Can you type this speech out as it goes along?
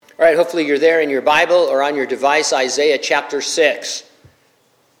All right, hopefully you're there in your Bible or on your device, Isaiah chapter 6.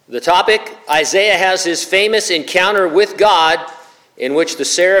 The topic, Isaiah has his famous encounter with God in which the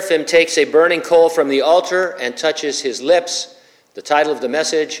seraphim takes a burning coal from the altar and touches his lips. The title of the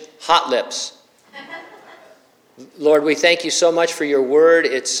message, Hot Lips. Lord, we thank you so much for your word.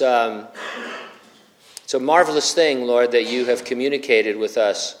 It's a marvelous thing, Lord, that you have communicated with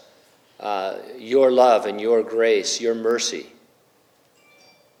us your love and your grace, your mercy.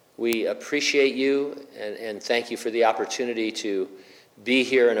 We appreciate you and thank you for the opportunity to be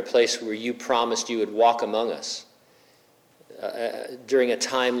here in a place where you promised you would walk among us during a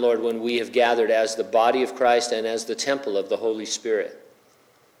time, Lord, when we have gathered as the body of Christ and as the temple of the Holy Spirit.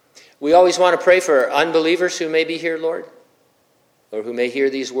 We always want to pray for unbelievers who may be here, Lord, or who may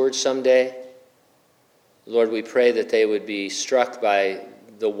hear these words someday. Lord, we pray that they would be struck by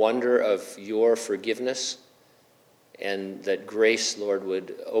the wonder of your forgiveness, and that grace, Lord,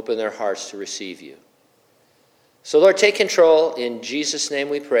 would open their hearts to receive you. So, Lord, take control. In Jesus' name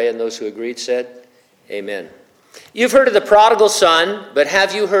we pray, and those who agreed said, amen. You've heard of the prodigal son, but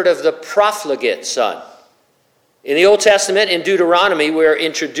have you heard of the profligate son? In the Old Testament, in Deuteronomy, we are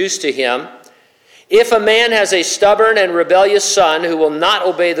introduced to him. If a man has a stubborn and rebellious son who will not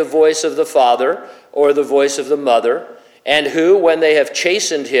obey the voice of the father or the voice of the mother, and who, when they have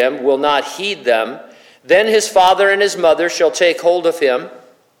chastened him, will not heed them, then his father and his mother shall take hold of him,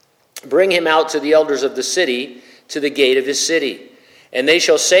 bring him out to the elders of the city, to the gate of his city. And they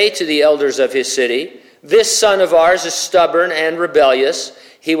shall say to the elders of his city, this son of ours is stubborn and rebellious.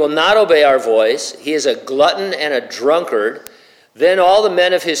 He will not obey our voice. He is a glutton and a drunkard. Then all the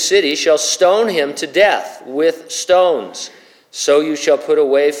men of his city shall stone him to death with stones. So you shall put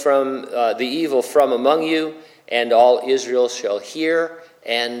away from the evil from among you, and all Israel shall hear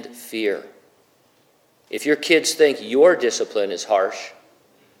and fear. If your kids think your discipline is harsh,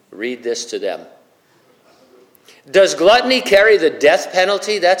 read this to them. Does gluttony carry the death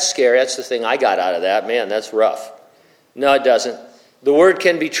penalty? That's scary. That's the thing I got out of that. Man, that's rough. No, it doesn't. The word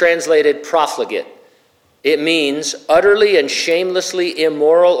can be translated profligate. It means utterly and shamelessly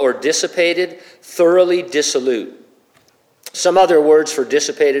immoral or dissipated, thoroughly dissolute. Some other words for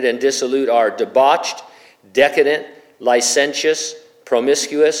dissipated and dissolute are debauched, decadent, licentious,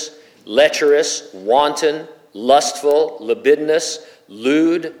 promiscuous, lecherous, wanton, lustful, libidinous,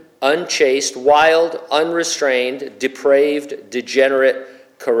 lewd, unchaste, wild, unrestrained, depraved, degenerate,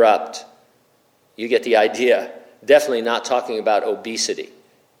 corrupt. You get the idea. Definitely not talking about obesity.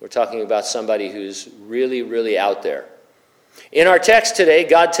 We're talking about somebody who's really, really out there. In our text today,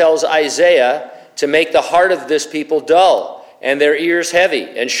 God tells Isaiah to make the heart of this people dull and their ears heavy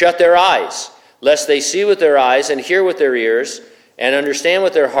and shut their eyes, lest they see with their eyes and hear with their ears and understand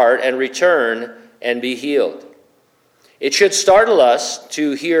with their heart and return and be healed. It should startle us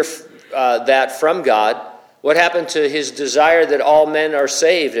to hear that from God. What happened to his desire that all men are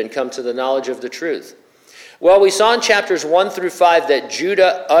saved and come to the knowledge of the truth? Well, we saw in chapters 1 through 5 that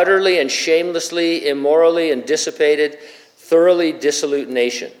Judah, utterly and shamelessly, immorally and dissipated, thoroughly dissolute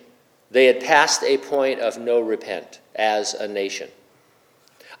nation. They had passed a point of no repent as a nation.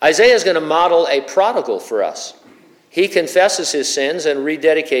 Isaiah is going to model a prodigal for us. He confesses his sins and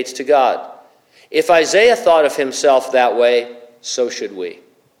rededicates to God. If Isaiah thought of himself that way, so should we.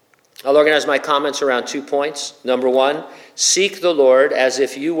 I'll organize my comments around 2 points. Number 1, seek the Lord as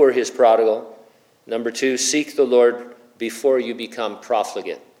if you were his prodigal. Number 2, seek the Lord before you become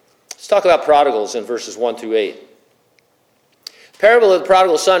profligate. Let's talk about prodigals in verses 1 through 8. The parable of the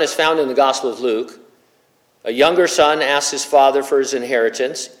prodigal son is found in the Gospel of Luke. A younger son asks his father for his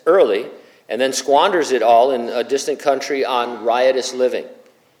inheritance early, and then squanders it all in a distant country on riotous living.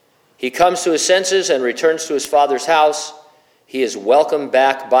 He comes to his senses and returns to his father's house. He is welcomed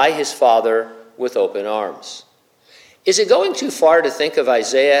back by his father with open arms. Is it going too far to think of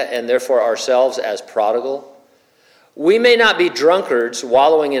Isaiah and therefore ourselves as prodigal? We may not be drunkards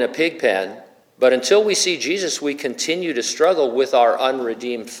wallowing in a pig pen, but until we see Jesus, we continue to struggle with our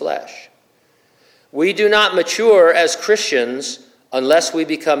unredeemed flesh. We do not mature as Christians unless we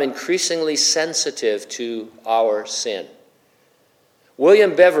become increasingly sensitive to our sin.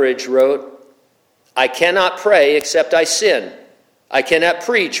 William Beveridge wrote, I cannot pray except I sin. I cannot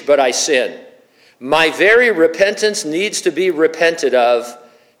preach, but I sin. My very repentance needs to be repented of,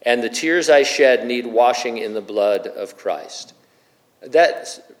 and the tears I shed need washing in the blood of Christ.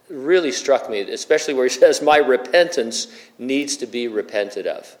 That really struck me, especially where he says, my repentance needs to be repented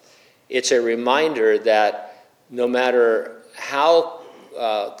of. It's a reminder that no matter how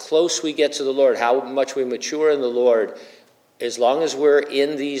close we get to the Lord, how much we mature in the Lord, as long as we're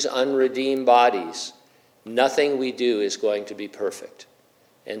in these unredeemed bodies, nothing we do is going to be perfect.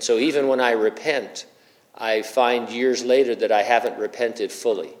 And so even when I repent, I find years later that I haven't repented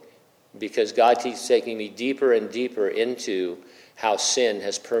fully, because God keeps taking me deeper and deeper into how sin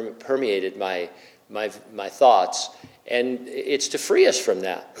has permeated my thoughts. And it's to free us from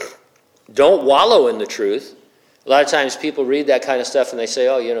that. Don't wallow in the truth. A lot of times people read that kind of stuff and they say,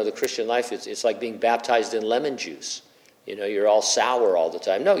 oh, the Christian life, it's like being baptized in lemon juice. You're all sour all the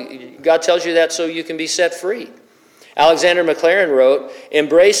time. No, God tells you that so you can be set free. Alexander Maclaren wrote,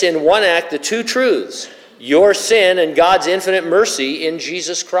 embrace in one act the two truths, your sin and God's infinite mercy in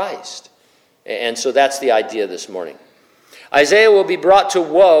Jesus Christ. And so that's the idea this morning. Isaiah will be brought to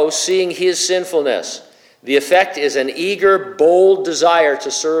woe seeing his sinfulness. The effect is an eager, bold desire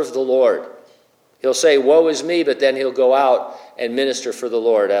to serve the Lord. He'll say, woe is me, but then he'll go out and minister for the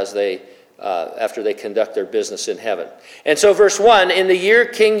Lord after they conduct their business in heaven. And so verse 1, in the year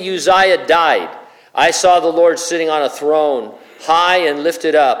King Uzziah died, I saw the Lord sitting on a throne, high and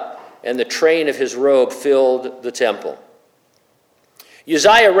lifted up, and the train of his robe filled the temple.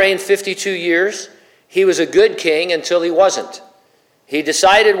 Uzziah reigned 52 years. He was a good king until he wasn't. He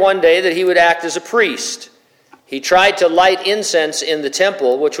decided one day that he would act as a priest. He tried to light incense in the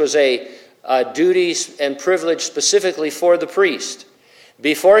temple, which was a duty and privilege specifically for the priest.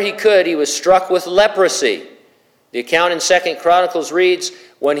 Before he could, he was struck with leprosy. The account in 2 Chronicles reads,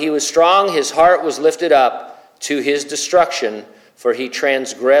 when he was strong, his heart was lifted up to his destruction, for he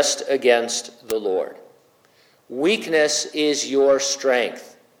transgressed against the Lord. Weakness is your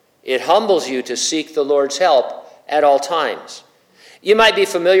strength. It humbles you to seek the Lord's help at all times. You might be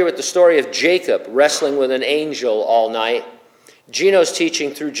familiar with the story of Jacob wrestling with an angel all night. Gino's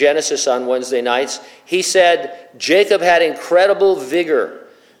teaching through Genesis on Wednesday nights. He said Jacob had incredible vigor,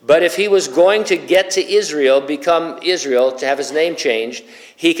 but if he was going to get to Israel, become Israel, to have his name changed,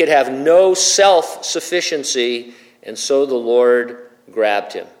 he could have no self-sufficiency, and so the Lord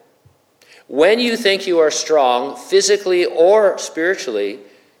grabbed him. When you think you are strong, physically or spiritually,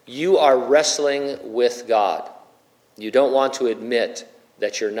 you are wrestling with God. You don't want to admit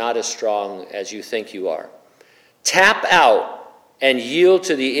that you're not as strong as you think you are. Tap out and yield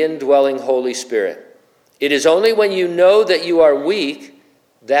to the indwelling Holy Spirit. It is only when you know that you are weak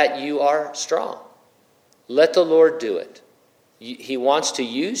that you are strong. Let the Lord do it. He wants to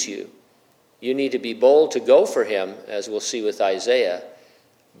use you. You need to be bold to go for him, as we'll see with Isaiah.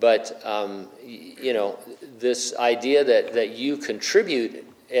 But, this idea that you contribute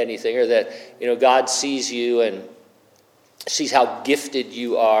anything, or that, God sees you and sees how gifted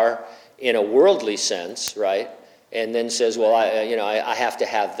you are in a worldly sense, right? And then says, well, I have to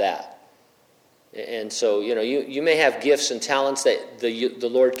have that. And so, you may have gifts and talents that the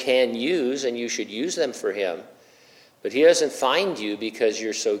Lord can use, and you should use them for him. But he doesn't find you because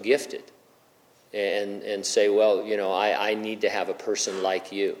you're so gifted and say, well, I need to have a person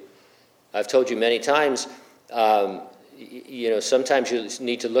like you. I've told you many times, sometimes you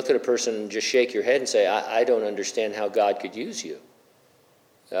need to look at a person and just shake your head and say, I don't understand how God could use you.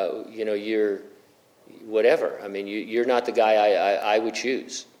 You're whatever. I mean, you're not the guy I would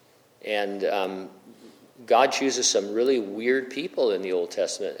choose. And God chooses some really weird people in the Old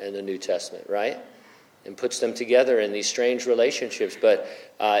Testament and the New Testament, right? And puts them together in these strange relationships. But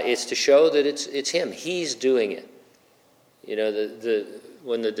it's to show that it's him. He's doing it.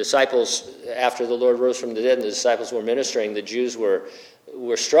 When the disciples, after the Lord rose from the dead and the disciples were ministering, the Jews were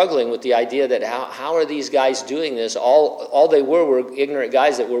struggling with the idea that how are these guys doing this? All they were ignorant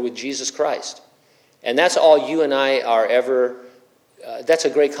guys that were with Jesus Christ. And that's all you and I are ever, that's a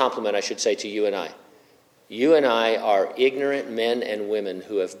great compliment, I should say, to you and I. You and I are ignorant men and women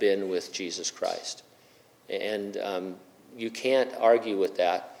who have been with Jesus Christ. And you can't argue with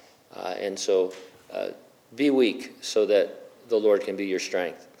that. And so be weak so that the Lord can be your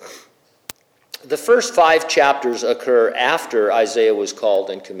strength. The first 5 chapters occur after Isaiah was called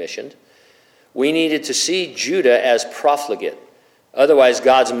and commissioned. We needed to see Judah as profligate. Otherwise,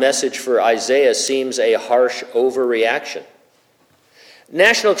 God's message for Isaiah seems a harsh overreaction.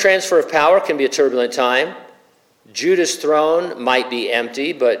 National transfer of power can be a turbulent time. Judah's throne might be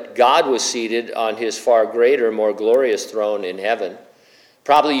empty, but God was seated on his far greater, more glorious throne in heaven.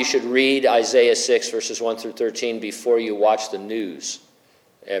 Probably you should read Isaiah 6, verses 1 through 13 before you watch the news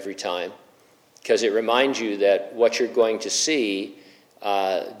every time, because it reminds you that what you're going to see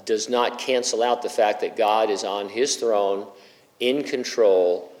does not cancel out the fact that God is on his throne, in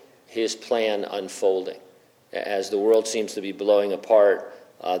control, his plan unfolding. As the world seems to be blowing apart,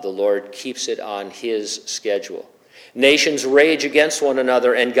 the Lord keeps it on his schedule. Nations rage against one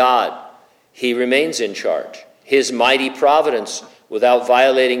another, and God, he remains in charge. His mighty providence, without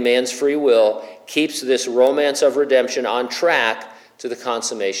violating man's free will, keeps this romance of redemption on track to the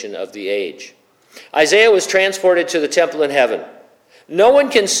consummation of the age. Isaiah was transported to the temple in heaven. No one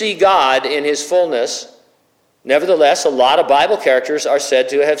can see God in his fullness. Nevertheless, a lot of Bible characters are said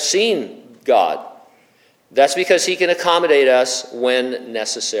to have seen God. That's because he can accommodate us when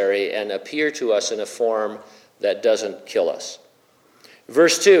necessary and appear to us in a form that doesn't kill us.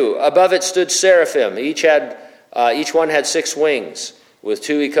 Verse 2, above it stood seraphim. Each one had 6 wings. With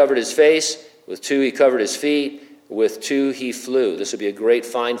 2 he covered his face, with 2 he covered his feet, with 2 he flew. This would be a great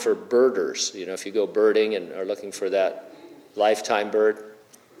find for birders. You know, if you go birding and are looking for that lifetime bird.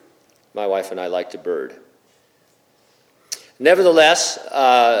 My wife and I like to bird. Nevertheless,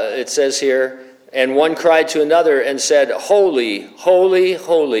 it says here, and one cried to another and said, Holy, holy,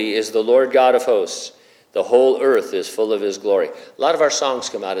 holy is the Lord God of hosts. The whole earth is full of his glory. A lot of our songs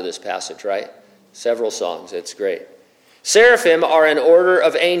come out of this passage, right? Several songs. It's great. Seraphim are an order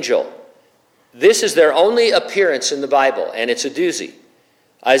of angel. This is their only appearance in the Bible, and it's a doozy.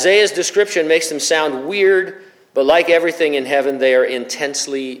 Isaiah's description makes them sound weird, but like everything in heaven, they are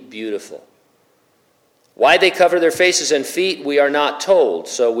intensely beautiful. Why they cover their faces and feet, we are not told,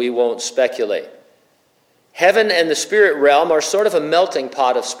 so we won't speculate. Heaven and the spirit realm are sort of a melting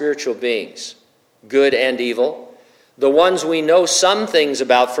pot of spiritual beings, good and evil. The ones we know some things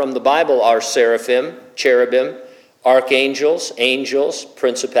about from the Bible are seraphim, cherubim, archangels, angels,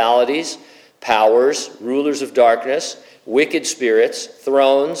 principalities, powers, rulers of darkness, wicked spirits,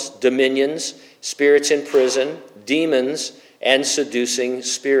 thrones, dominions, spirits in prison, demons, and seducing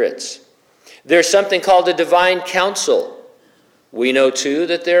spirits. There's something called a divine council. We know, too,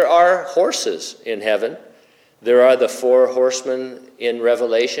 that there are horses in heaven. There are the 4 horsemen in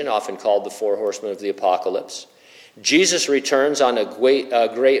Revelation, often called the 4 horsemen of the apocalypse. Jesus returns on a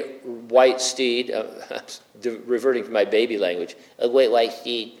great white steed, reverting to my baby language, a great white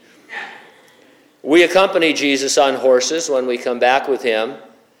steed. We accompany Jesus on horses when we come back with him.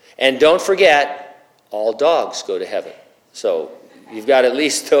 And don't forget, all dogs go to heaven. So you've got at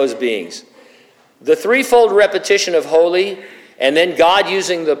least those beings. The threefold repetition of holy, and then God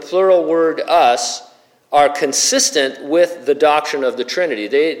using the plural word us, are consistent with the doctrine of the Trinity.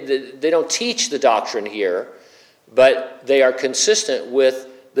 They don't teach the doctrine here, but they are consistent with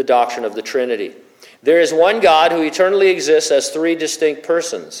the doctrine of the Trinity. There is one God who eternally exists as 3 distinct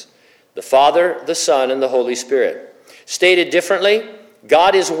persons, the Father, the Son, and the Holy Spirit. Stated differently,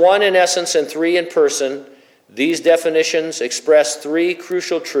 God is one in essence and 3 in person. These definitions express 3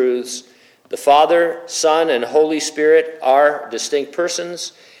 crucial truths. The Father, Son, and Holy Spirit are distinct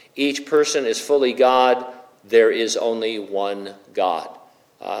persons. Each person is fully God. There is only one God.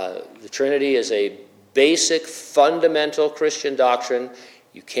 The Trinity is a basic, fundamental Christian doctrine.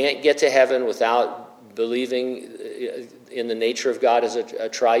 You can't get to heaven without believing in the nature of God as a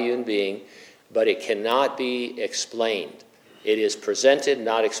triune being, but it cannot be explained. It is presented,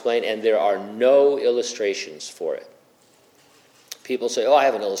 not explained, and there are no illustrations for it. People say, I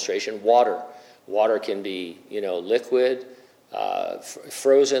have an illustration. Water. Water can be, liquid,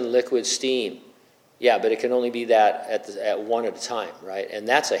 frozen liquid steam. Yeah, but it can only be that at one at a time, right? And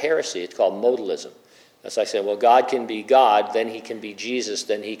that's a heresy. It's called modalism. That's like saying, God can be God, then he can be Jesus,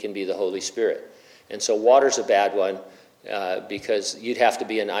 then he can be the Holy Spirit. And so water's a bad one because you'd have to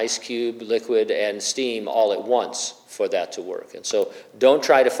be an ice cube, liquid, and steam all at once for that to work. And so don't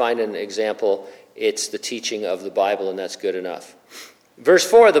try to find an example. It's the teaching of the Bible, and that's good enough. Verse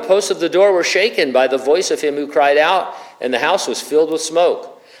 4, the posts of the door were shaken by the voice of him who cried out, and the house was filled with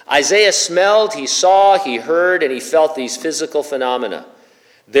smoke. Isaiah smelled, he saw, he heard, and he felt these physical phenomena.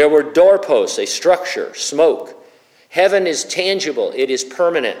 There were doorposts, a structure, smoke. Heaven is tangible, it is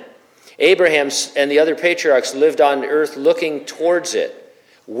permanent. Abraham and the other patriarchs lived on earth looking towards it.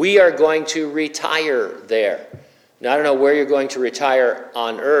 We are going to retire there. Now, I don't know where you're going to retire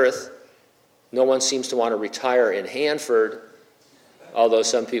on earth. No one seems to want to retire in Hanford, although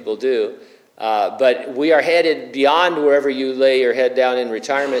some people do. But we are headed beyond wherever you lay your head down in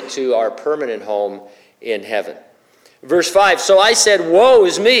retirement to our permanent home in heaven. Verse 5, so I said, woe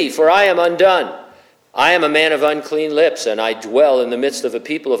is me, for I am undone. I am a man of unclean lips, and I dwell in the midst of a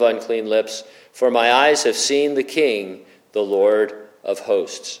people of unclean lips, for my eyes have seen the King, the Lord of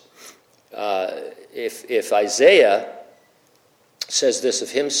hosts. If Isaiah says this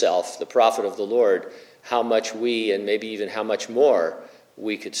of himself, the prophet of the Lord, how much we, and maybe even how much more,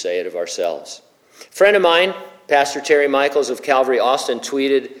 we could say it of ourselves. A friend of mine, Pastor Terry Michaels of Calvary Austin,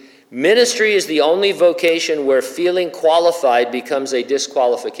 tweeted, ministry is the only vocation where feeling qualified becomes a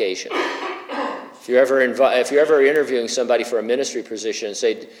disqualification. If you're ever interviewing somebody for a ministry position and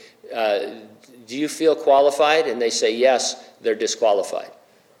say, do you feel qualified? And they say yes, they're disqualified.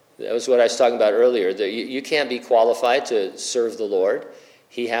 That was what I was talking about earlier. That you can't be qualified to serve the Lord.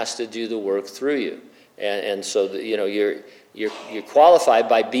 He has to do the work through you. And so you're qualified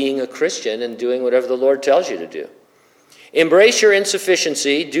by being a Christian and doing whatever the Lord tells you to do. Embrace your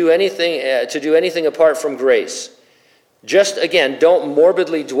insufficiency. Do anything apart from grace. Just, again, don't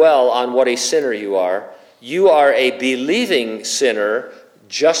morbidly dwell on what a sinner you are. You are a believing sinner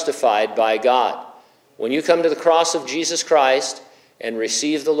justified by God. When you come to the cross of Jesus Christ and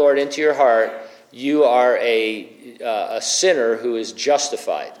receive the Lord into your heart, you are a sinner who is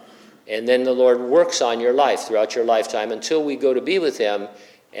justified. And then the Lord works on your life throughout your lifetime until we go to be with him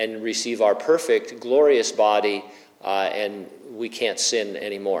and receive our perfect, glorious body, and we can't sin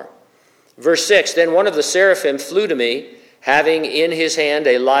anymore. Verse 6, then one of the seraphim flew to me, having in his hand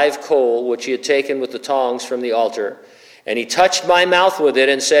a live coal, which he had taken with the tongs from the altar. And he touched my mouth with it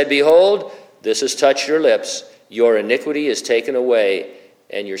and said, behold, this has touched your lips. Your iniquity is taken away,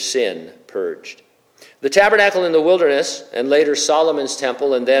 and your sin purged. The tabernacle in the wilderness, and later Solomon's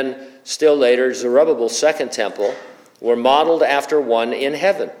temple, and then still later Zerubbabel's second temple, were modeled after one in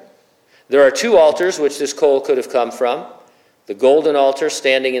heaven. There are two altars which this coal could have come from. The golden altar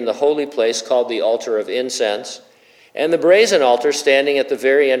standing in the holy place called the altar of incense, and the brazen altar standing at the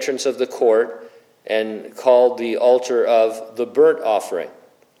very entrance of the court and called the altar of the burnt offering.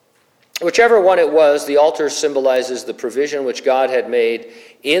 Whichever one it was, the altar symbolizes the provision which God had made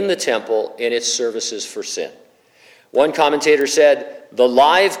in the temple in its services for sin. One commentator said, the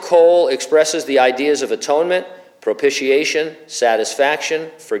live coal expresses the ideas of atonement, propitiation, satisfaction,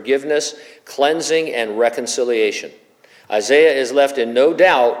 forgiveness, cleansing, and reconciliation. Isaiah is left in no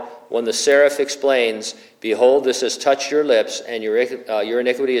doubt when the seraph explains, behold, this has touched your lips, and your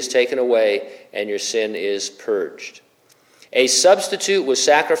iniquity is taken away, and your sin is purged. A substitute was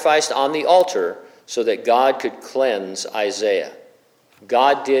sacrificed on the altar so that God could cleanse Isaiah.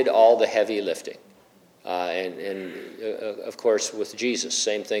 God did all the heavy lifting. And of course, with Jesus,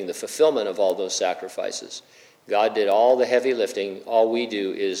 same thing, the fulfillment of all those sacrifices. God did all the heavy lifting. All we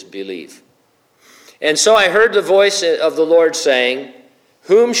do is believe. And so I heard the voice of the Lord saying,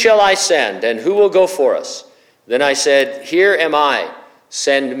 whom shall I send, and who will go for us? Then I said, here am I,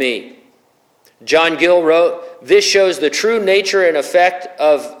 send me. John Gill wrote, this shows the true nature and effect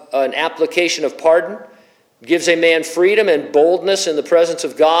of an application of pardon, gives a man freedom and boldness in the presence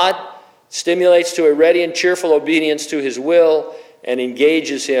of God, stimulates to a ready and cheerful obedience to his will, and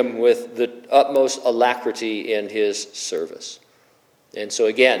engages him with the utmost alacrity in his service. And so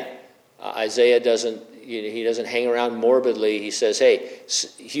again, Isaiah doesn't hang around morbidly. He says, hey,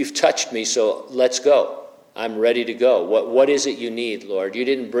 you've touched me, so let's go. I'm ready to go. What is it you need, Lord? You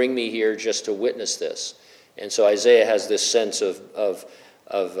didn't bring me here just to witness this. And so Isaiah has this sense of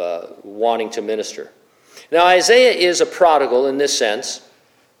wanting to minister. Now, Isaiah is a prodigal in this sense,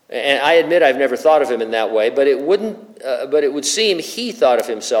 and I admit I've never thought of him in that way, but it would seem he thought of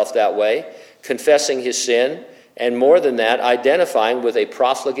himself that way, confessing his sin, and more than that, identifying with a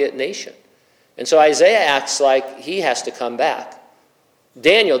profligate nation. And so Isaiah acts like he has to come back.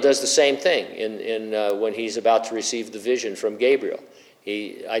 Daniel does the same thing when he's about to receive the vision from Gabriel.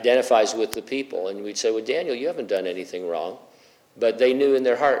 He identifies with the people, and we'd say, well, Daniel, you haven't done anything wrong. But they knew in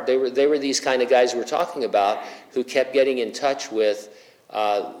their heart, they were these kind of guys we're talking about who kept getting in touch with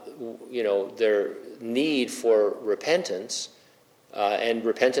their need for repentance, and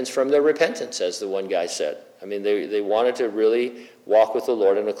repentance from their repentance, as the one guy said. I mean, they wanted to really walk with the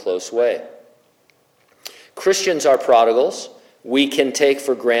Lord in a close way. Christians are prodigals. We can take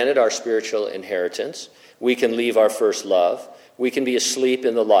for granted our spiritual inheritance. We can leave our first love. We can be asleep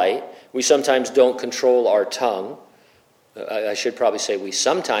in the light. We sometimes don't control our tongue. I should probably say we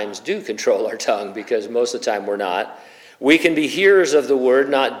sometimes do control our tongue, because most of the time we're not. We can be hearers of the word,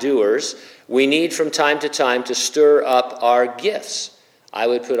 not doers. We need from time to time to stir up our gifts. I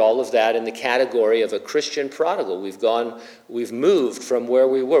would put all of that in the category of a Christian prodigal. We've moved from where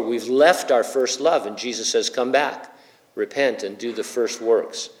we were. We've left our first love, and Jesus says, come back, repent, and do the first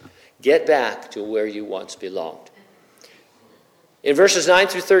works. Get back to where you once belonged. In verses 9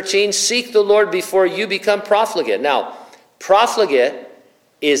 through 13, seek the Lord before you become profligate. Now, profligate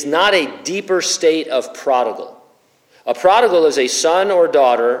is not a deeper state of prodigal. A prodigal is a son or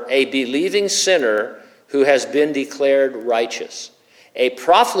daughter, a believing sinner who has been declared righteous. A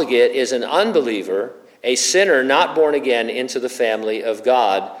profligate is an unbeliever, a sinner not born again into the family of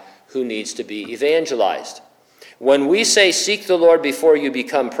God, who needs to be evangelized. When we say seek the Lord before you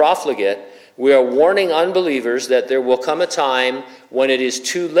become profligate, we are warning unbelievers that there will come a time when it is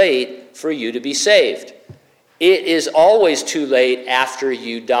too late for you to be saved. It is always too late after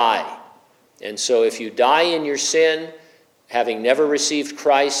you die. And so if you die in your sin having never received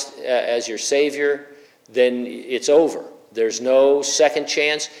Christ as your Savior, then it's over. There's no second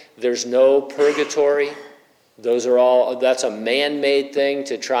chance. There's no purgatory. That's a man-made thing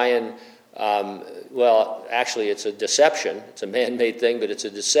to try and, actually it's a deception. It's a man-made thing, but it's a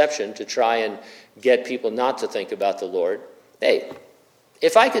deception to try and get people not to think about the Lord. Hey,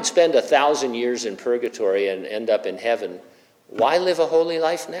 if I could spend 1,000 years in purgatory and end up in heaven, why live a holy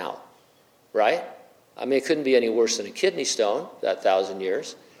life now? Right? I mean, it couldn't be any worse than a kidney stone, that 1,000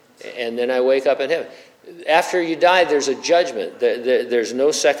 years. And then I wake up in heaven. After you die, there's a judgment. There's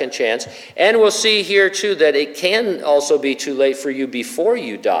no second chance. And we'll see here, too, that it can also be too late for you before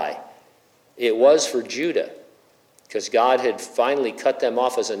you die. It was for Judah, because God had finally cut them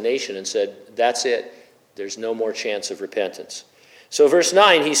off as a nation and said, that's it. There's no more chance of repentance. So verse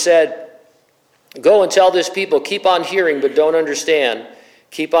 9, he said, go and tell this people, keep on hearing but don't understand.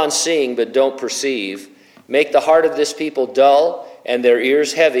 Keep on seeing but don't perceive. Make the heart of this people dull and their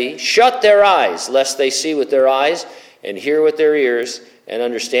ears heavy. Shut their eyes, lest they see with their eyes and hear with their ears and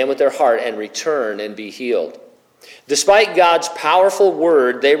understand with their heart and return and be healed. Despite God's powerful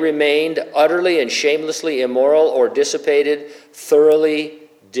word, they remained utterly and shamelessly immoral or dissipated, thoroughly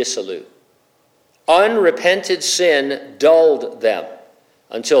dissolute. Unrepented sin dulled them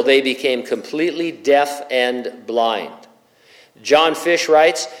until they became completely deaf and blind. John Fish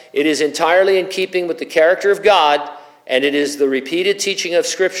writes, it is entirely in keeping with the character of God, and it is the repeated teaching of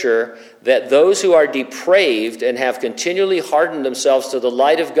Scripture that those who are depraved and have continually hardened themselves to the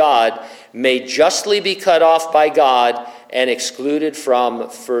light of God may justly be cut off by God and excluded from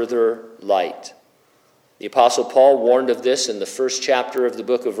further light. The Apostle Paul warned of this in the first chapter of the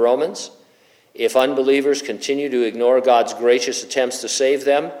book of Romans. If unbelievers continue to ignore God's gracious attempts to save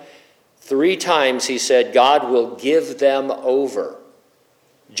them, 3 times he said God will give them over.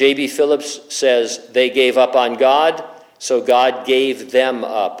 J.B. Phillips says they gave up on God, so God gave them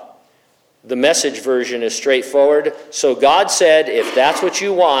up. The Message version is straightforward. So God said, if that's what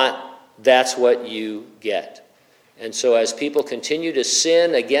you want, that's what you get. And so as people continue to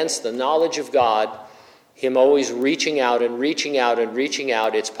sin against the knowledge of God, him always reaching out and reaching out and reaching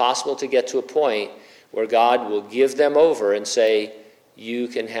out, it's possible to get to a point where God will give them over and say, you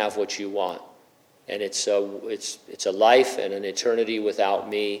can have what you want. And it's a life and an eternity without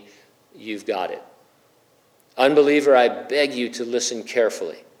me. You've got it. Unbeliever, I beg you to listen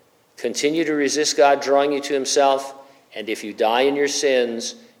carefully. Continue to resist God drawing you to himself, and if you die in your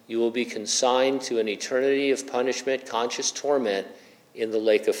sins, you will be consigned to an eternity of punishment, conscious torment in the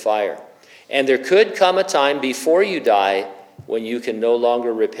lake of fire. And there could come a time before you die when you can no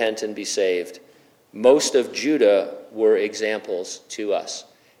longer repent and be saved. Most of Judah were examples to us.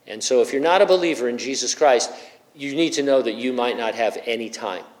 And so if you're not a believer in Jesus Christ, you need to know that you might not have any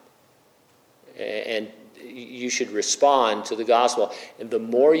time. And you should respond to the gospel. And the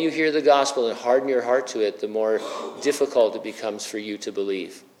more you hear the gospel and harden your heart to it, the more difficult it becomes for you to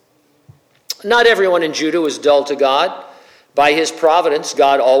believe. Not everyone in Judah was dull to God. By his providence,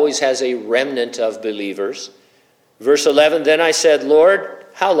 God always has a remnant of believers. Verse 11, then I said, Lord,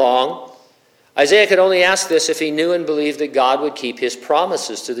 how long? Isaiah could only ask this if he knew and believed that God would keep his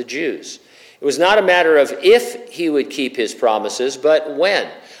promises to the Jews. It was not a matter of if he would keep his promises, but when.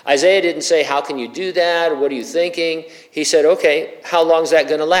 Isaiah didn't say, how can you do that? Or what are you thinking? He said, okay, how long is that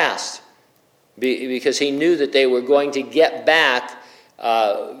going to last? Because he knew that they were going to get back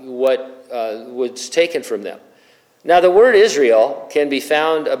what was taken from them. Now, the word Israel can be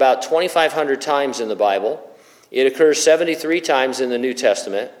found about 2,500 times in the Bible. It occurs 73 times in the New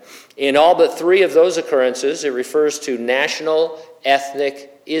Testament. In all but 3 of those occurrences, it refers to national,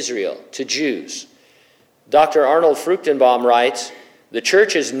 ethnic Israel, to Jews. Dr. Arnold Fruchtenbaum writes, the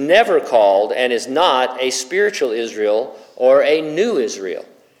church is never called and is not a spiritual Israel or a new Israel.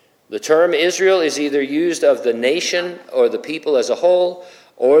 The term Israel is either used of the nation or the people as a whole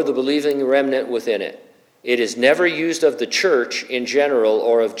or the believing remnant within it. It is never used of the church in general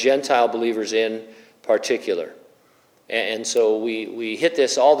or of Gentile believers in particular. And so we hit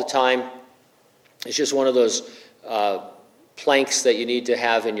this all the time. It's just one of those planks that you need to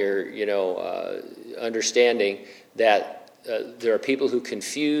have in your understanding that there are people who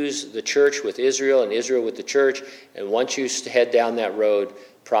confuse the church with Israel and Israel with the church. And once you head down that road,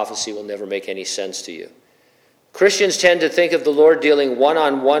 prophecy will never make any sense to you. Christians tend to think of the Lord dealing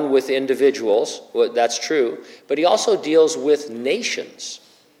one-on-one with individuals. Well, that's true. But he also deals with nations.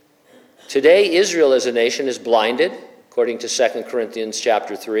 Today, Israel as a nation is blinded, according to 2 Corinthians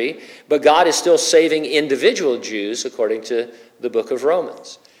chapter 3. But God is still saving individual Jews, according to the book of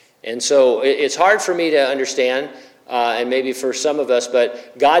Romans. And so it's hard for me to understand and maybe for some of us,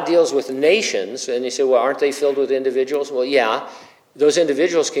 but God deals with nations. And you say, well, aren't they filled with individuals? Well, yeah, those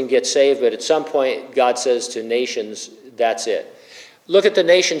individuals can get saved, but at some point God says to nations, that's it. Look at the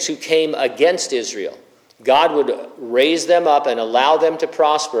nations who came against Israel. God would raise them up and allow them to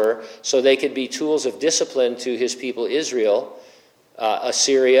prosper so they could be tools of discipline to his people Israel.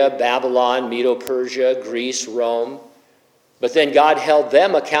 Assyria, Babylon, Medo-Persia, Greece, Rome. But then God held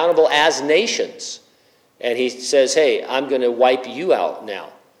them accountable as nations. And he says, hey, I'm going to wipe you out now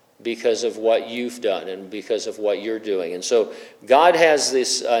because of what you've done and because of what you're doing. And so God has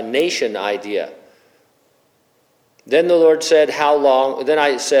this nation idea. Then the Lord said, how long? Then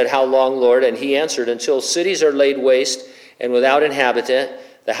I said, how long, Lord? And he answered, until cities are laid waste and without inhabitant,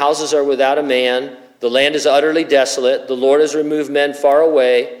 the houses are without a man, the land is utterly desolate, the Lord has removed men far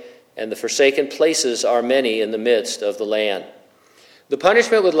away, and the forsaken places are many in the midst of the land. The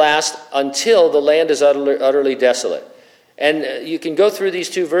punishment would last until the land is utterly desolate. And you can go through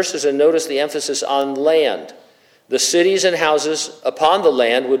these two verses and notice the emphasis on land. The cities and houses upon the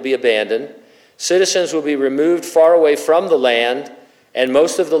land would be abandoned. Citizens would be removed far away from the land, and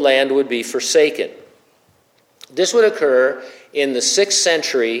most of the land would be forsaken. This would occur in the 6th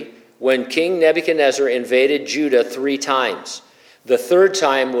century when King Nebuchadnezzar invaded Judah 3 times. The 3rd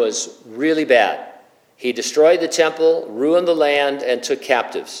time was really bad. He destroyed the temple, ruined the land, and took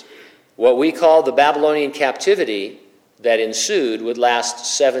captives. What we call the Babylonian captivity that ensued would last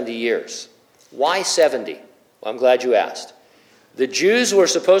 70 years. Why 70? Well, I'm glad you asked. The Jews were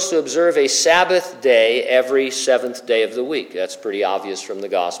supposed to observe a Sabbath day every 7th day of the week. That's pretty obvious from the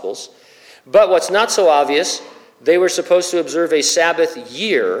Gospels. But what's not so obvious, they were supposed to observe a Sabbath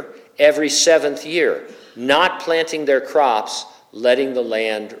year every 7th year, not planting their crops, letting the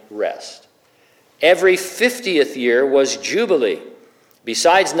land rest. Every 50th year was Jubilee.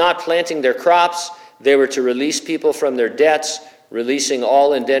 Besides not planting their crops, they were to release people from their debts, releasing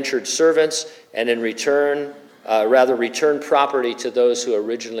all indentured servants, and in return property to those who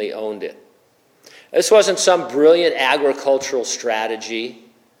originally owned it. This wasn't some brilliant agricultural strategy.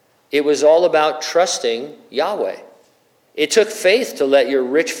 It was all about trusting Yahweh. It took faith to let your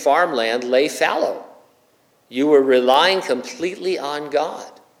rich farmland lay fallow. You were relying completely on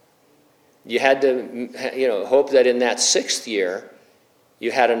God. You had to, hope that in that 6th year,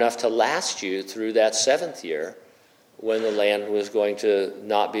 you had enough to last you through that 7th year when the land was going to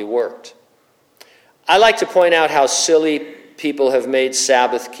not be worked. I like to point out how silly people have made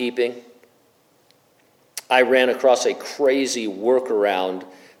Sabbath keeping. I ran across a crazy workaround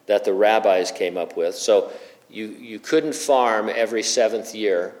that the rabbis came up with. So you couldn't farm every 7th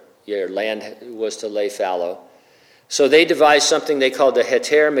year. Your land was to lay fallow. So they devised something they called the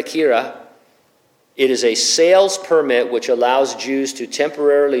Heter Mekira. It is a sales permit which allows Jews to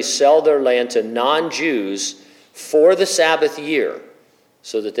temporarily sell their land to non-Jews for the Sabbath year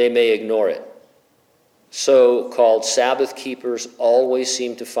so that they may ignore it. So-called Sabbath keepers always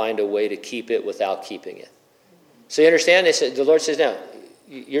seem to find a way to keep it without keeping it. So you understand? They said, the Lord says, no,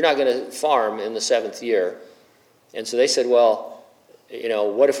 you're not going to farm in the 7th year. And so they said, well,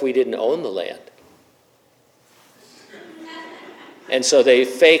 what if we didn't own the land? And so they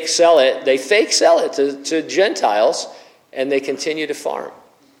fake sell it. They fake sell it to Gentiles, and they continue to farm.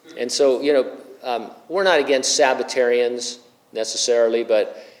 And so, we're not against Sabbatarians necessarily,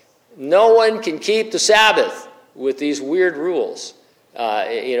 but no one can keep the Sabbath with these weird rules,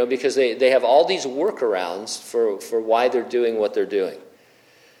 because they have all these workarounds for why they're doing what they're doing.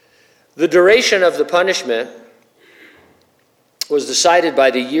 The duration of the punishment was decided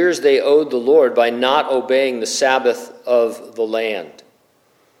by the years they owed the Lord by not obeying the Sabbath of the land.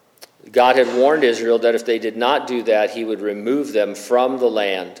 God had warned Israel that if they did not do that, he would remove them from the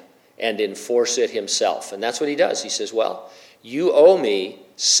land and enforce it himself. And that's what he does. He says, well, you owe me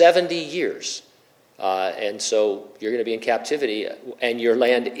 70 years. And so you're going to be in captivity, and your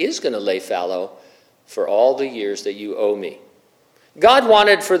land is going to lay fallow for all the years that you owe me. God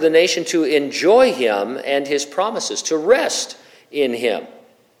wanted for the nation to enjoy him and his promises, to rest in him.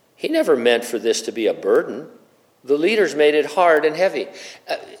 He never meant for this to be a burden. The leaders made it hard and heavy.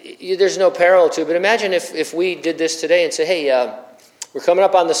 There's no parallel to it, but imagine if we did this today and said, hey, we're coming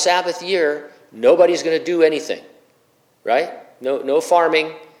up on the Sabbath year, nobody's going to do anything, right? No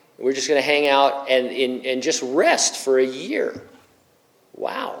farming. We're just going to hang out and just rest for a year.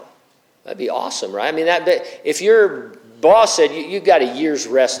 Wow. That'd be awesome, right? I mean, if your boss said you've got a year's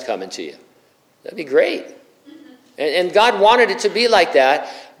rest coming to you, that'd be great. And God wanted it to be like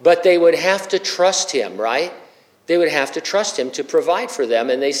that, but they would have to trust him, right? They would have to trust him to provide for them.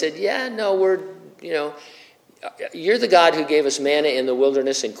 And they said, yeah, no, You're the God who gave us manna in the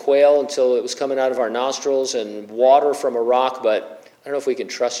wilderness and quail until it was coming out of our nostrils and water from a rock, but I don't know if we can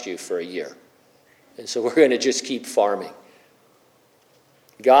trust you for a year. And so we're going to just keep farming.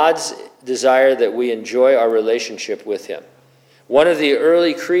 God's desire that we enjoy our relationship with him. One of the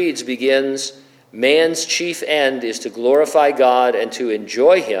early creeds begins, man's chief end is to glorify God and to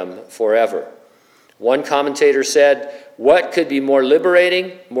enjoy him forever. One commentator said, what could be more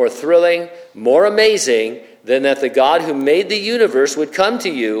liberating, more thrilling, more amazing than that the God who made the universe would come to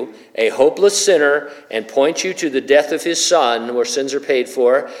you, a hopeless sinner, and point you to the death of his Son, where sins are paid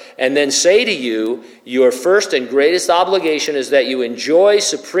for, and then say to you, your first and greatest obligation is that you enjoy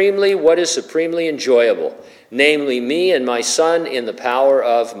supremely what is supremely enjoyable, namely me and my Son in the power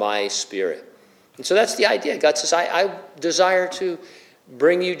of my Spirit. And so that's the idea. God says, I desire to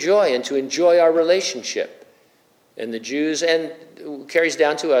bring you joy and to enjoy our relationship. And the Jews, and carries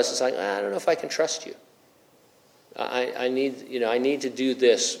down to us, it's like, I don't know if I can trust you. I need to do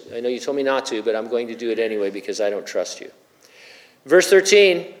this. I know you told me not to, but I'm going to do it anyway because I don't trust you. Verse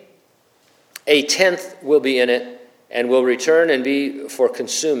 13, a tenth will be in it and will return and be for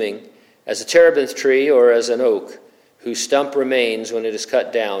consuming as a terebinth tree or as an oak, whose stump remains when it is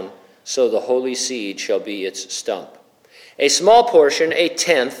cut down, so the holy seed shall be its stump. A small portion, a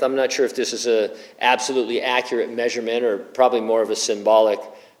tenth, I'm not sure if this is an absolutely accurate measurement or probably more of a symbolic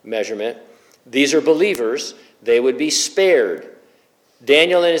measurement. These are believers. They would be spared.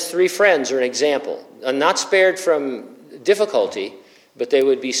 Daniel and his 3 friends are an example. Not spared from difficulty, but they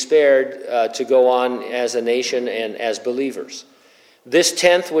would be spared to go on as a nation and as believers. This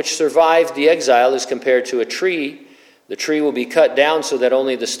tenth which survived the exile is compared to a tree. The tree will be cut down so that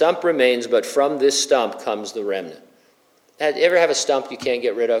only the stump remains, but from this stump comes the remnant. Ever have a stump you can't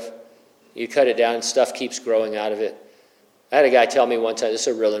get rid of? You cut it down and stuff keeps growing out of it. I had a guy tell me one time, this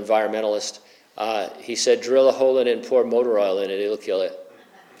is a real environmentalist, he said, drill a hole in it and pour motor oil in it, it'll kill it.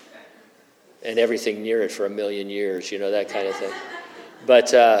 And everything near it for 1,000,000 years, that kind of thing.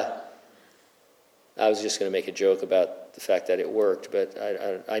 But I was just going to make a joke about the fact that it worked, but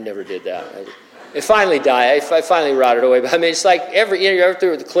I never did that. It finally died. I finally rotted away. But I mean, it's like you're out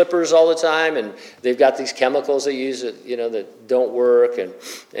there with the clippers all the time, and they've got these chemicals they use that don't work. And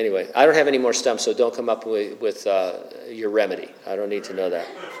anyway, I don't have any more stumps, so don't come up with your remedy. I don't need to know that.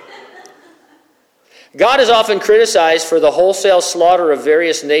 God is often criticized for the wholesale slaughter of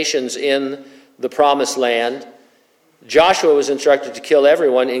various nations in the Promised Land. Joshua was instructed to kill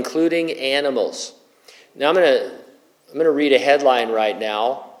everyone, including animals. Now I'm going to read a headline right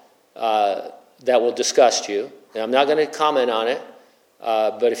now that will disgust you. And I'm not going to comment on it,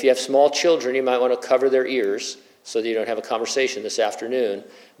 but if you have small children, you might want to cover their ears so that you don't have a conversation this afternoon.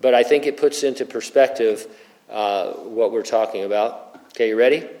 But I think it puts into perspective what we're talking about. Okay, you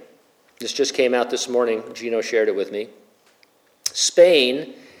ready? This just came out this morning. Gino shared it with me.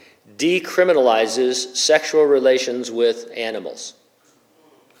 Spain decriminalizes sexual relations with animals.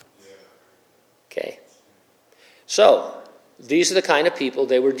 Okay. So, these are the kind of people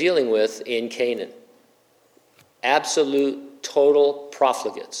they were dealing with in Canaan. Absolute, total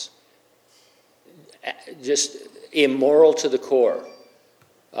profligates. Just immoral to the core.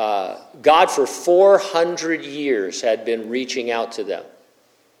 God for 400 years had been reaching out to them.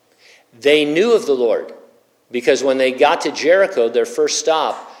 They knew of the Lord because when they got to Jericho, their first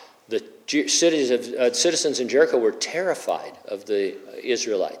stop, the citizens in Jericho were terrified of the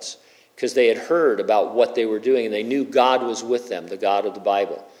Israelites because they had heard about what they were doing and they knew God was with them, the God of the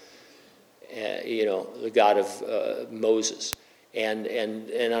Bible, the God of Moses. And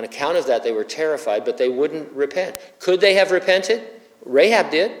on account of that, they were terrified, but they wouldn't repent. Could they have repented? Rahab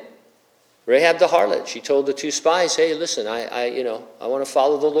did. Rahab the harlot. She told the 2 spies, "Hey, listen, I want to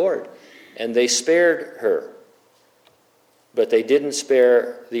follow the Lord," and they spared her, but they didn't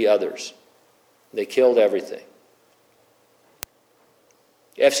spare the others. They killed everything.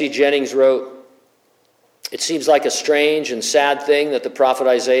 F.C. Jennings wrote, "It seems like a strange and sad thing that the prophet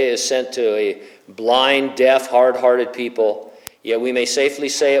Isaiah is sent to a blind, deaf, hard-hearted people. Yet we may safely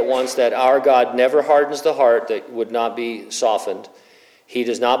say at once that our God never hardens the heart that would not be softened. He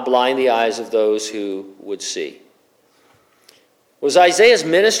does not blind the eyes of those who would see." Was Isaiah's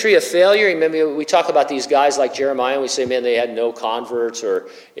ministry a failure? Remember, we talk about these guys like Jeremiah, and we say, man, they had no converts, or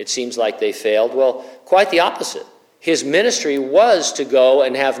it seems like they failed. Well, quite the opposite. His ministry was to go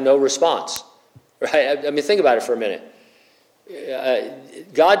and have no response. Right? I mean, think about it for a minute.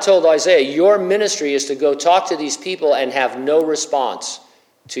 God told Isaiah, your ministry is to go talk to these people and have no response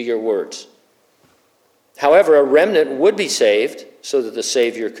to your words. However, a remnant would be saved so that the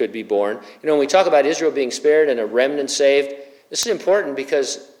Savior could be born. When we talk about Israel being spared and a remnant saved, this is important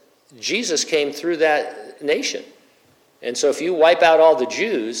because Jesus came through that nation. And so if you wipe out all the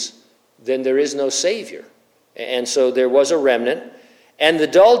Jews, then there is no Savior. And so there was a remnant. And the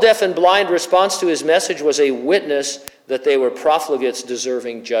dull, deaf, and blind response to his message was a witness that they were profligates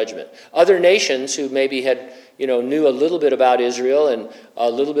deserving judgment. Other nations who maybe had, knew a little bit about Israel and a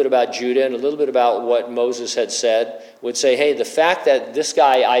little bit about Judah and a little bit about what Moses had said would say, hey, the fact that this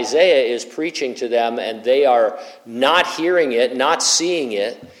guy Isaiah is preaching to them and they are not hearing it, not seeing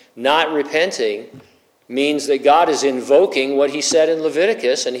it, not repenting, means that God is invoking what he said in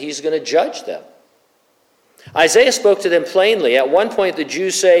Leviticus and he's going to judge them. Isaiah spoke to them plainly. At one point, the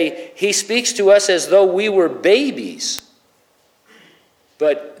Jews say, he speaks to us as though we were babies.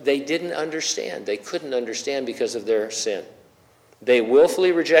 But they didn't understand. They couldn't understand because of their sin. They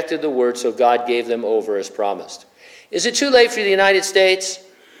willfully rejected the word, so God gave them over as promised. Is it too late for the United States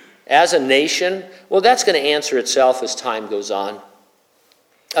as a nation? Well, that's going to answer itself as time goes on.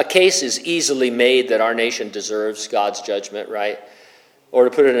 A case is easily made that our nation deserves God's judgment, right? Or to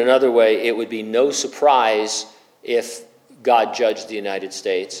put it another way, it would be no surprise if God judged the United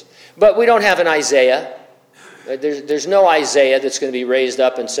States. But we don't have an Isaiah. There's no Isaiah that's going to be raised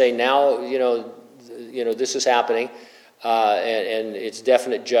up and say, now, this is happening, and it's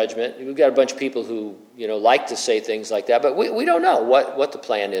definite judgment. We've got a bunch of people who, like to say things like that, but we don't know what the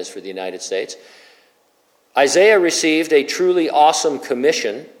plan is for the United States. Isaiah received a truly awesome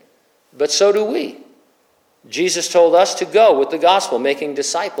commission, but so do we. Jesus told us to go with the gospel, making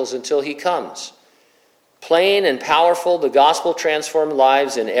disciples until he comes. Plain and powerful, the gospel transformed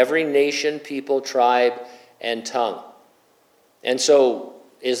lives in every nation, people, tribe, and tongue. And so,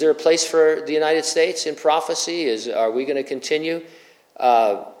 is there a place for the United States in prophecy? Are we going to continue?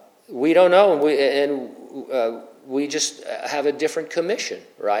 We don't know, and we just have a different commission,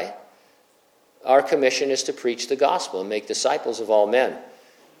 right? Our commission is to preach the gospel and make disciples of all men.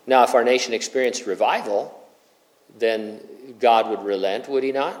 Now, if our nation experienced revival, then God would relent, would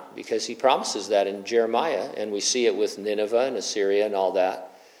he not? Because he promises that in Jeremiah, and we see it with Nineveh and Assyria and all that.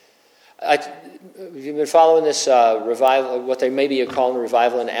 You've been following this revival, what they maybe are calling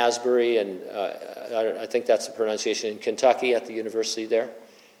revival in Asbury, and I think that's the pronunciation, in Kentucky at the university there.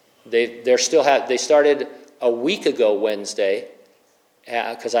 They started a week ago Wednesday,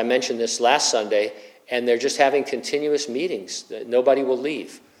 because I mentioned this last Sunday, and they're just having continuous meetings. Nobody will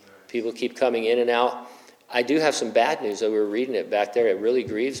leave. People keep coming in and out. I do have some bad news. We were reading it back there. It really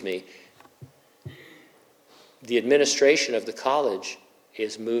grieves me. The administration of the college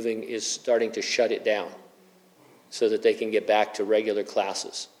is starting to shut it down so that they can get back to regular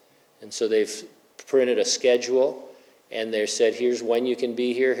classes. And so they've printed a schedule, and they said, here's when you can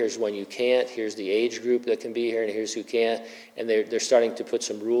be here, here's when you can't, here's the age group that can be here, and here's who can't. And they're starting to put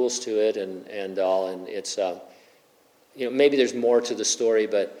some rules to it and all. And it's, maybe there's more to the story,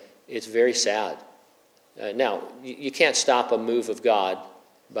 but it's very sad. Now, you can't stop a move of God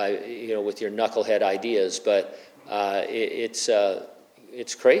by, with your knucklehead ideas, but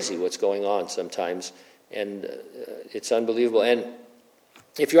it's crazy what's going on sometimes, and it's unbelievable. And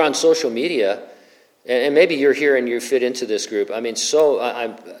if you're on social media, and maybe you're here and you fit into this group,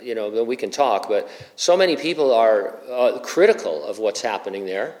 we can talk, but so many people are critical of what's happening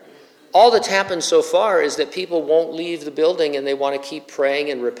there. All that's happened so far is that people won't leave the building and they want to keep praying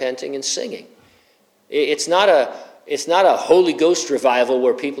and repenting and singing. It's not a Holy Ghost revival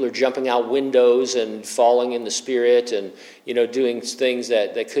where people are jumping out windows and falling in the Spirit and doing things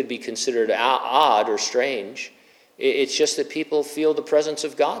that could be considered odd or strange. It's just that people feel the presence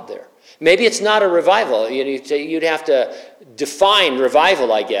of God there. Maybe it's not a revival. You'd have to define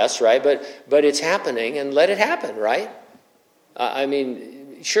revival, I guess, right? But it's happening, and let it happen, right?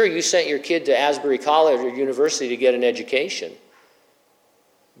 Sure, you sent your kid to Asbury College or university to get an education,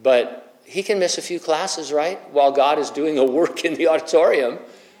 but he can miss a few classes, right? While God is doing a work in the auditorium.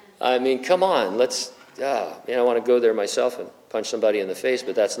 Come on, let's, I want to go there myself and punch somebody in the face,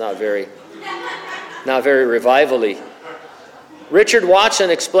 but that's not very revival-y. Richard Watson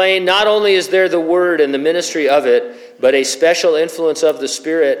explained, not only is there the word and the ministry of it, but a special influence of the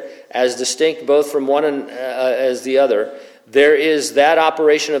Spirit as distinct both from one as the other. There is that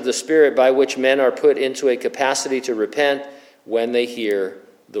operation of the Spirit by which men are put into a capacity to repent when they hear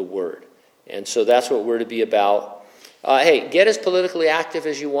the word. And so that's what we're to be about. Hey, get as politically active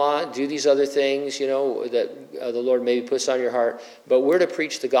as you want. Do these other things, that the Lord maybe puts on your heart. But we're to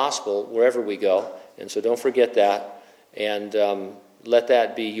preach the gospel wherever we go. And so don't forget that. And let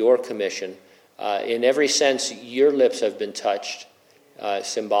that be your commission. In every sense, your lips have been touched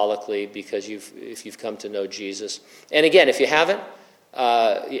symbolically because if you've come to know Jesus. And again, if you haven't,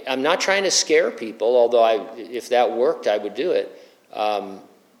 I'm not trying to scare people, although if that worked, I would do it.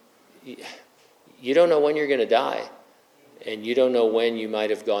 you don't know when you're going to die, and you don't know when you might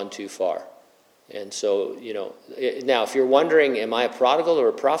have gone too far. And so, now if you're wondering, am I a prodigal or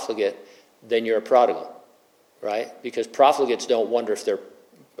a profligate, then you're a prodigal, right? Because profligates don't wonder if they're,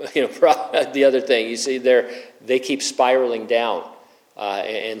 the other thing, you see, they keep spiraling down.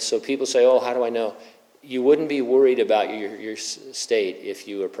 And so people say, oh, how do I know? You wouldn't be worried about your state if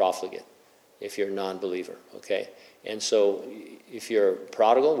you were profligate, if you're a non-believer, okay? And so if you're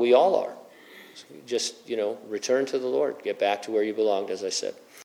prodigal, we all are. Just, return to the Lord. Get back to where you belonged, as I said.